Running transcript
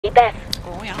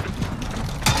Oh, yeah.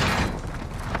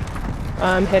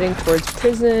 I'm heading towards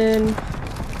prison.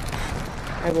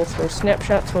 I will throw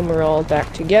snapshots when we're all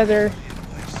back together.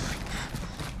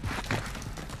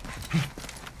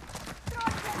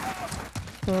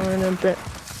 On a bit.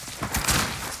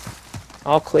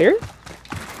 All clear?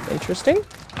 Interesting.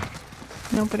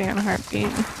 Nobody on a heartbeat.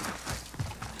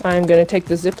 I'm gonna take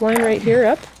the zip line right here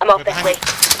up. I'm off this way.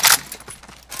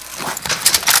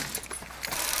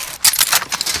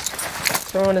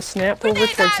 Throwing a snap over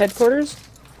towards headquarters.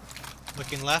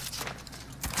 Looking left.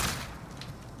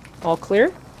 All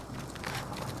clear.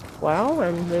 Wow,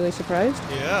 I'm really surprised.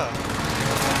 Yeah.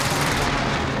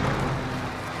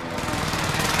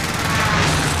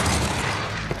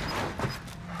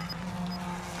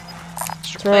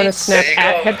 Throwing a snap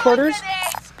at headquarters.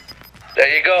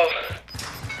 There you go.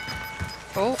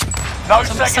 Oh. No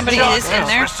Somebody is in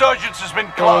there. Resurgence has been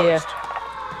closed.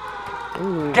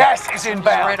 Ooh. Gas is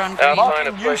inbound. Right on green.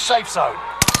 Marking new safe zone.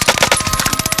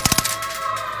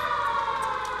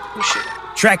 Who shoot?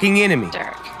 Tracking enemy.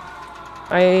 Derek.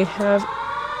 I have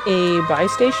a buy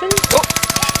station. Oh.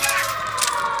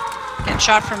 Getting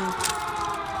shot from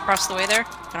across the way there.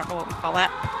 I don't know what we call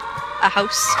that. A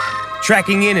house.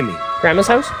 Tracking enemy. Grandma's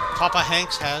house. Papa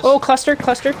Hanks has. Oh, cluster.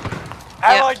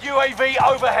 Allied UAV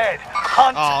overhead.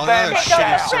 Hunt them another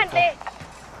down. shitty circle.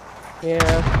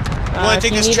 Yeah. You want to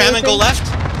take this tram and go left?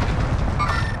 There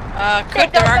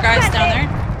are guys down there.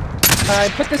 I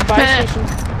put this buy station.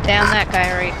 Down that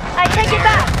guy right. I take it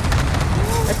back.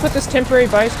 I put this temporary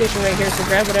buy station right here, so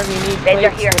grab whatever you need. They're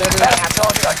Plates, here. whatever. That's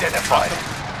target identified.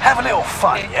 Have a little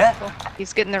fun, Okay, yeah? cool.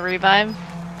 He's getting the revive.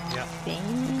 Yeah.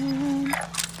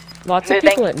 Lots of Moving.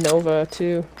 people at Nova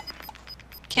too.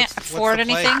 Can't What's afford the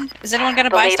play? anything. Is anyone gonna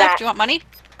buy Believe stuff? that. Do you want money?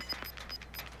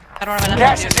 I don't have enough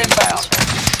Gas to is do inbound.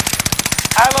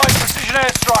 Allied precision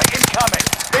airstrike incoming.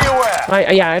 Be aware.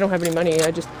 I don't have any money.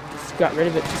 I just got rid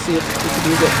of it to see if we could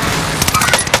use it.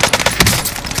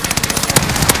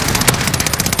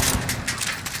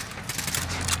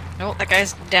 Oh, that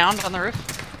guy's downed on the roof.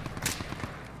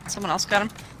 Someone else got him.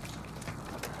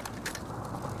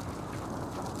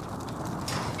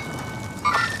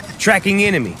 Tracking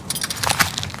enemy.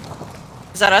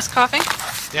 Is that us coughing?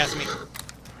 Yeah, it's me.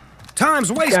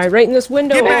 Time's wasted. Guy right in this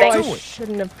window. Get back Oh, to I it.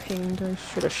 shouldn't have pinged. I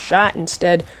should have shot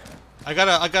instead. I got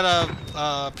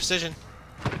a precision.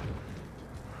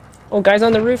 Oh, guys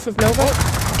on the roof of Nova.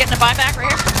 Getting a buyback right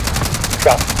here.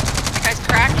 That guy's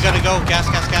cracked. We gotta go. Gas.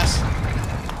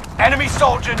 Enemy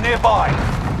soldier nearby.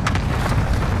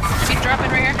 Keep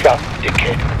dropping right here. Drop,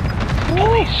 dickhead.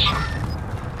 Police.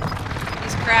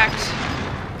 He's cracked.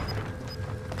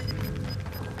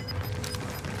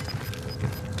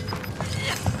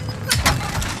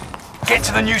 Get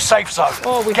to the new safe zone.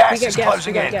 Oh, we gas get is gas.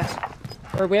 closing We got in. gas.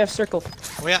 Or we have circle.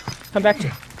 Oh yeah. Come back to.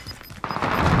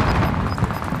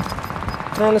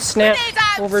 Throwing a snap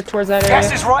over towards that Gas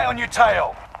area. is right on your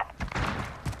tail.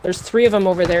 There's 3 of them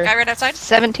over there. Guy right outside.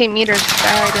 17 meters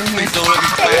died in here. Please don't let me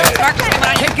play. Marcus, coming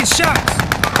on you. Taking shots.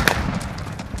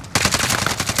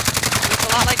 Looks a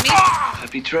lot like me.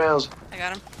 Happy trails. I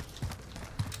got him.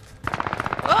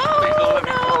 Oh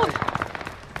no!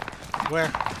 Where?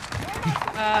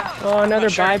 Oh, another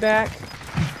not sure. buyback.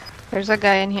 There's a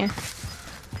guy in here.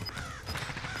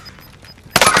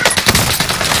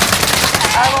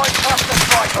 Allied cluster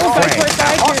strike. Oh, guys, right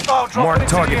side here. Hostile dropping Mark into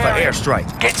target the for area. airstrike.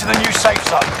 Get to the new safe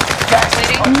zone. Gas is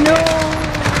Lady. closing. No!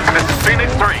 This is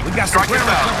Phoenix 3. We got some ground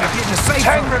company getting a safe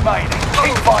 10 zone. remaining.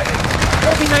 Keep fighting.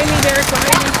 Oh, behind me, Derek,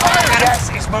 behind me.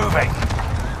 Gas is moving.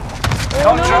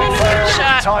 Oh, no, Contract failed.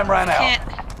 Shot. Time ran out. Can't.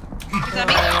 Is that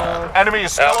me? Enemy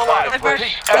is still alive. Live mark.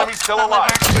 Repeat, enemy still Not live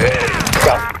alive. mark.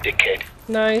 Drop, dickhead.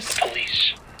 Nice.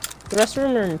 Police. The rest of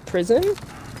them are in prison? Can't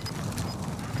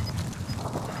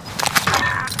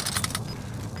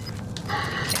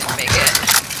make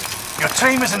it. Your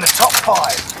team is in the top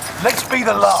 5. Let's be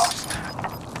the last.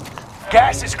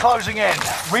 Gas is closing in.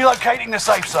 Relocating the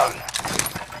safe zone.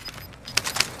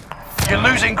 You're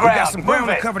losing We got ground. some Move ground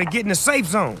to it. cover to get in the safe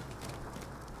zone.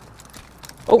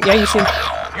 Oh, yeah, you see him.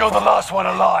 You're the last one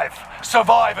alive.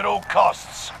 Survive at all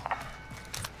costs.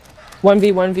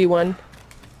 1v1v1.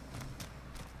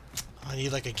 I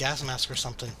need like a gas mask or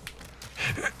something.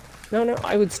 No,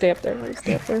 I would stay up there.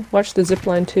 Watch the zip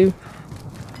line too.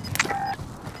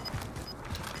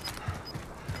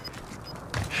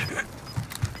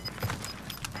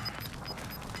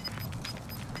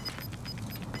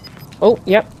 Oh,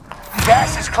 yep.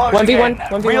 Gas is closing 1v1, in.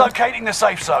 1v1. Relocating the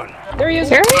safe zone. There he is.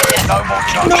 Here he is. No more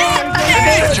chances.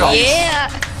 Finish the job. Yeah.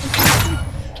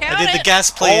 Count I did the it. gas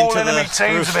play All into enemy the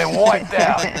teams roof. have been wiped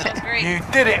out. That's great. You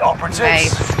did it, operatives.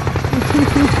 Nice.